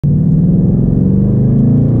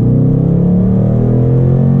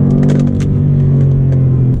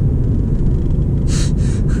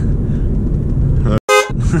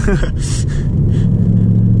I'm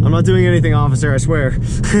not doing anything, officer, I swear.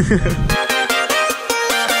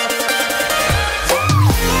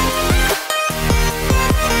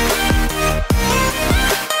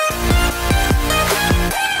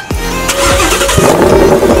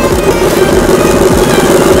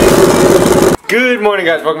 Good morning,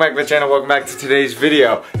 guys. Welcome back to the channel. Welcome back to today's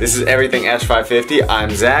video. This is Everything S550.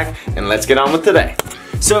 I'm Zach, and let's get on with today.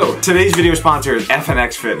 So, today's video sponsor is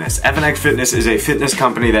FNX Fitness. FNX Fitness is a fitness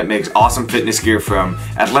company that makes awesome fitness gear, from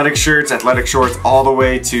athletic shirts, athletic shorts, all the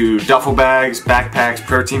way to duffel bags, backpacks,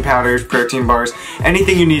 protein powders, protein bars,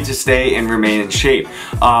 anything you need to stay and remain in shape.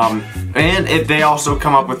 They also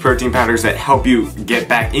come up with protein powders that help you get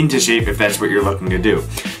back into shape if that's what you're looking to do.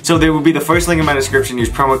 So there will be the first link in my description. Use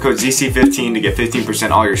promo code ZC15 to get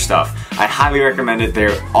 15% all your stuff. I highly recommend it.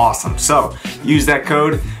 They're awesome. So use that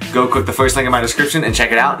code, go click the first link in my description and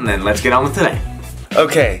check it out, and then let's get on with today.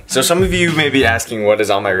 Okay, so some of you may be asking what is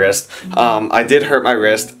on my wrist. I did hurt my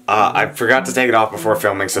wrist. I forgot to take it off before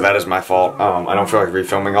filming, so that is my fault. I don't feel like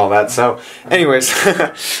refilming all that. So anyways,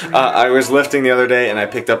 I was lifting the other day and I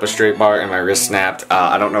picked up a straight bar and my wrist snapped.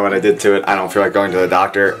 I don't know what I did to it. I don't feel like going to the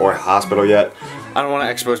doctor or hospital yet. I don't want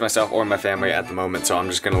to expose myself or my family at the moment, so I'm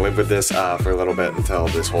just going to live with this for a little bit until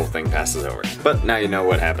this whole thing passes over. But now you know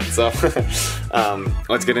what happened, so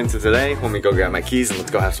let's get into today. Let me go grab my keys and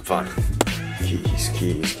let's go have some fun. Keys.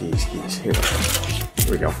 Here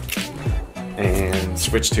we go. And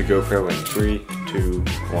switch to GoPro in 3, 2,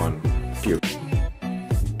 1, go.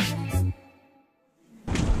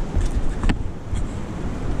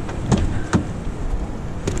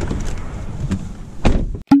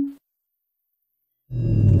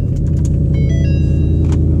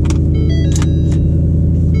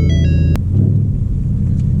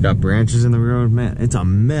 Got branches in the road, man. It's a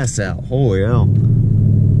mess out. Holy hell.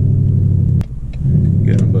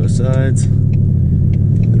 Good on both sides.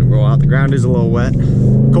 Gonna roll out. The ground is a little wet.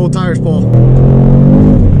 Cold tires pull.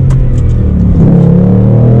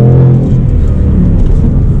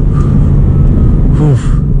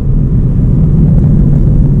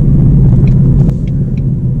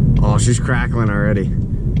 Oh, she's crackling already.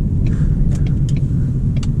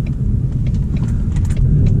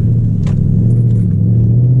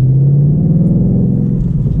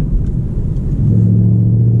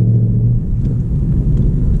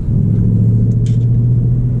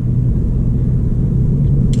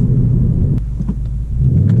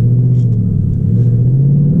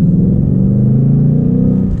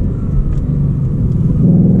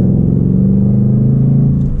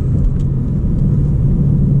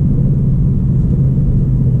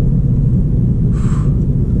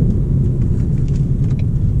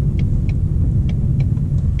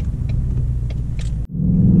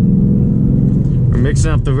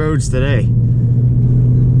 Mixing up the roads today.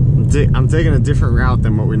 I'm taking a different route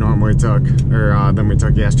than what we normally took, or than we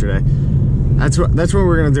took yesterday. That's what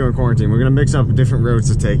we're gonna do in quarantine. We're gonna mix up different roads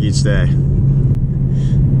to take each day.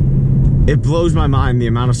 It blows my mind the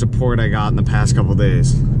amount of support I got in the past couple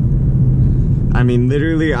days. I mean,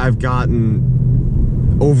 literally, I've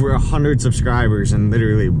gotten over 100 subscribers in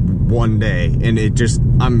literally one day, and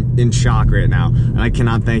I'm in shock right now, and I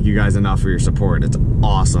cannot thank you guys enough for your support. It's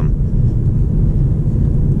awesome.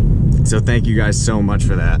 So thank you guys so much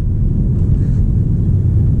for that. I'm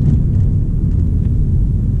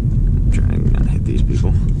trying not to hit these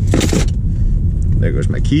people. There goes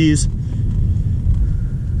my keys.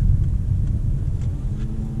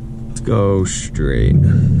 Let's go straight.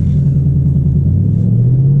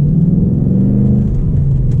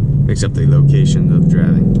 Mix up the locations of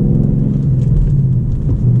driving.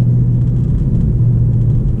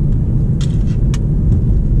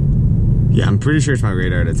 Yeah, I'm pretty sure it's my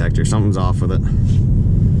radar detector. Something's off with it.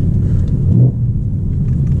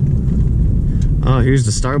 Oh, here's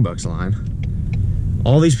the Starbucks line.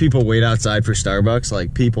 All these people wait outside for Starbucks.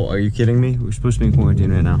 Like, people, are you kidding me? We're supposed to be in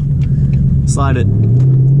quarantine right now. Slide it.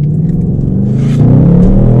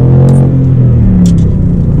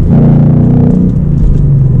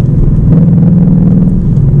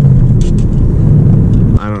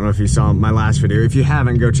 I don't know if you saw my last video. If you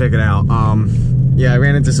haven't, go check it out. Yeah, I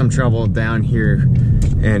ran into some trouble down here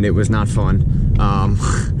and it was not fun.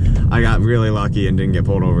 I got really lucky and didn't get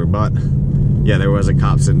pulled over, but yeah, there was a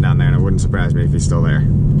cop sitting down there, and it wouldn't surprise me if he's still there.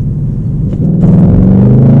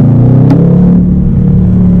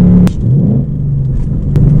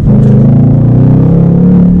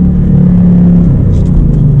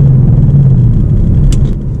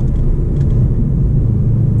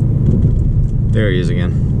 There he is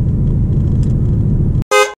again.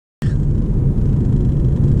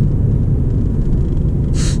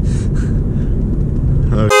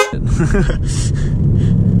 Oh shit.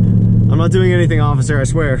 not doing anything, officer, I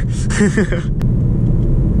swear.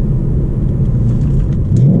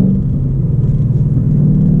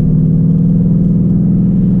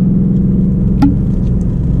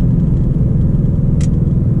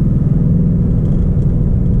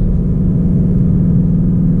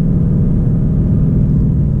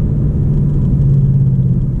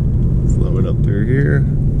 Slow it up through here.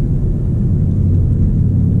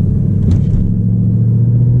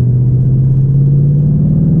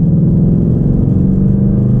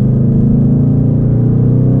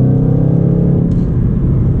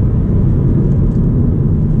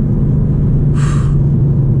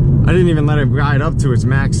 I didn't even let it ride up to its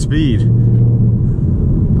max speed.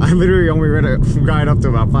 I literally only let it ride up to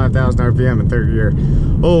about 5,000 RPM in third gear.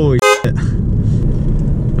 Holy shit.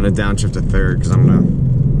 I'm gonna downshift to third because I'm gonna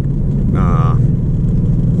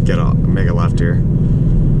make a left here.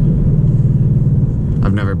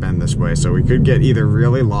 I've never been this way, so we could get either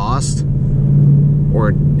really lost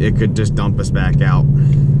or it could just dump us back out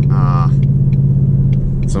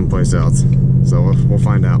someplace else. So we'll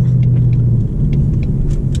find out.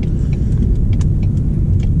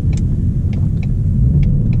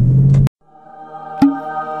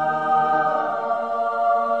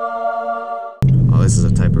 This is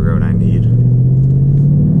the type of road I need.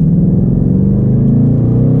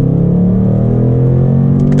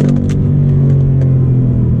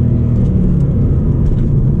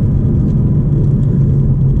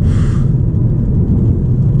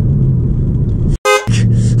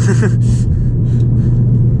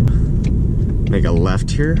 Make a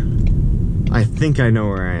left here. I think I know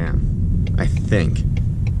where I am. I think.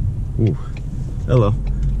 Ooh. Hello.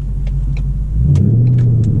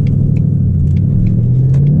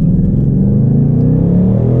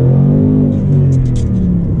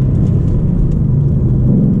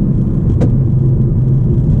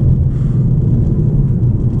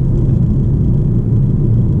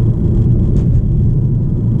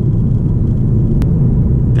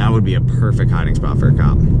 Would be a perfect hiding spot for a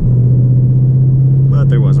cop, but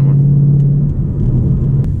there wasn't one.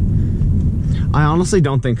 I honestly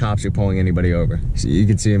don't think cops are pulling anybody over. So you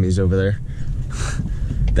can see him, he's over there.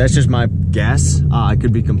 That's just my guess. I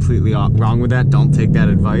could be completely wrong with that. Don't take that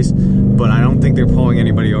advice, but I don't think they're pulling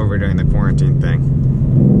anybody over during the quarantine thing.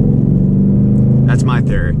 That's my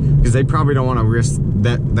theory, because they probably don't want to risk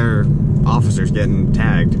that their officers getting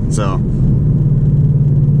tagged, so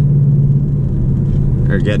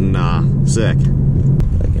or getting sick.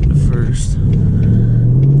 Back into first.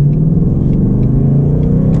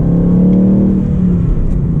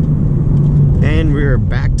 And we're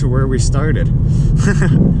back to where we started.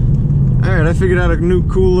 Alright, I figured out a new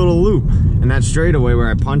cool little loop. And that straightaway where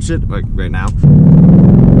I punch it, like right now.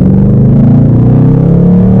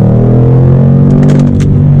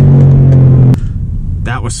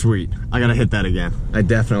 That was sweet. I gotta hit that again. I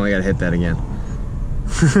definitely gotta hit that again.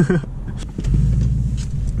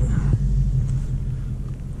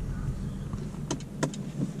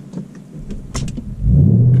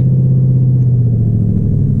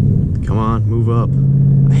 Come on, move up.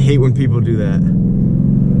 I hate when people do that.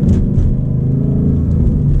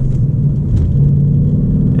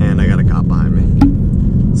 And I got a cop behind me.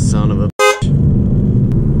 Son of a bitch.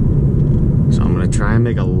 So I'm gonna try and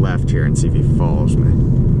make a left here and see if he follows me.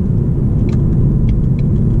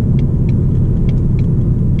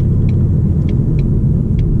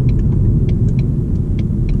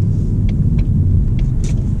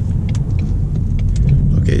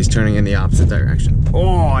 Okay, he's turning in the opposite direction.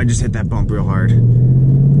 Oh, I just hit that bump real hard.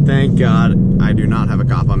 Thank God I do not have a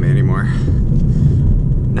cop on me anymore.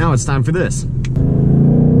 Now it's time for this.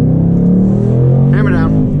 Hammer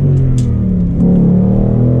down.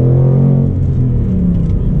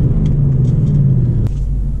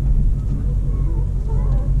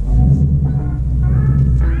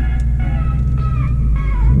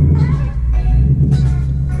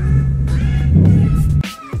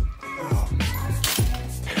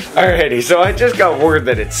 Alrighty, so I just got word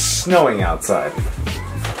that it's snowing outside.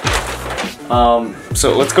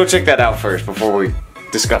 So let's go check that out first before we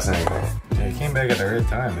discuss anything. Yeah, it came back at the right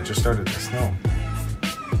time. It just started to snow.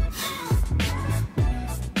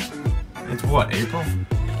 It's what, April?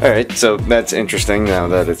 Alright, so that's interesting now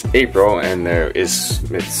that it's April and it's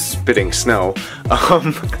spitting snow.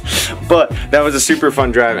 But that was a super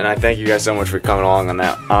fun drive and I thank you guys so much for coming along on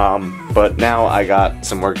that. But now I got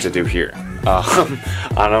some work to do here.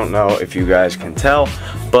 I don't know if you guys can tell,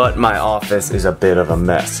 but my office is a bit of a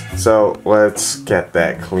mess. So let's get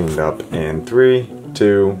that cleaned up in 3,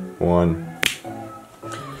 2, 1.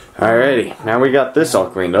 Alrighty, now we got this all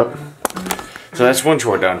cleaned up. So So that's one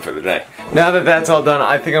chore done for the day. Now that that's all done,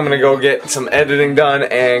 I think I'm gonna go get some editing done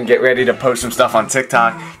and get ready to post some stuff on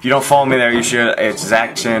TikTok. If you don't follow me there, you should. It's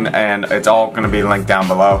Zach Chin, and it's all gonna be linked down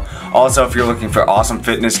below. Also, if you're looking for awesome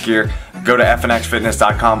fitness gear, go to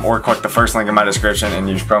fnxfitness.com or click the first link in my description and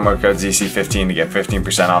use promo code ZC15 to get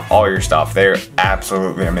 15% off all your stuff. They're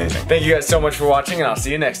absolutely amazing. Thank you guys so much for watching, and I'll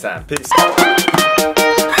see you next time. Peace.